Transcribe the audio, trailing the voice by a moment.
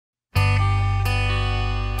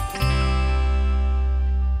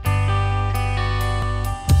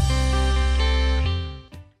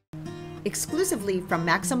Exclusively from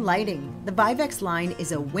Maxim Lighting, the Vivex line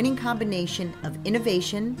is a winning combination of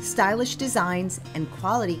innovation, stylish designs, and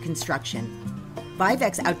quality construction.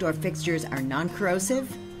 Vivex outdoor fixtures are non-corrosive,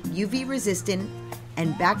 UV-resistant,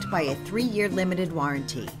 and backed by a 3-year limited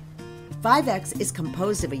warranty. Vivex is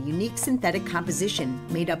composed of a unique synthetic composition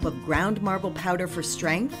made up of ground marble powder for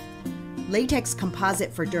strength, latex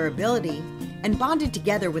composite for durability, and bonded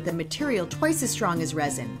together with a material twice as strong as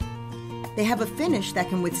resin. They have a finish that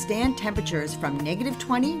can withstand temperatures from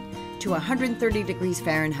 -20 to 130 degrees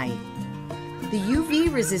Fahrenheit. The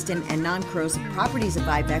UV-resistant and non-corrosive properties of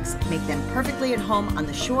Vivex make them perfectly at home on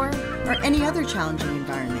the shore or any other challenging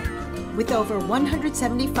environment. With over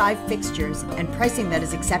 175 fixtures and pricing that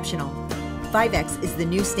is exceptional, Vivex is the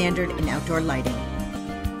new standard in outdoor lighting.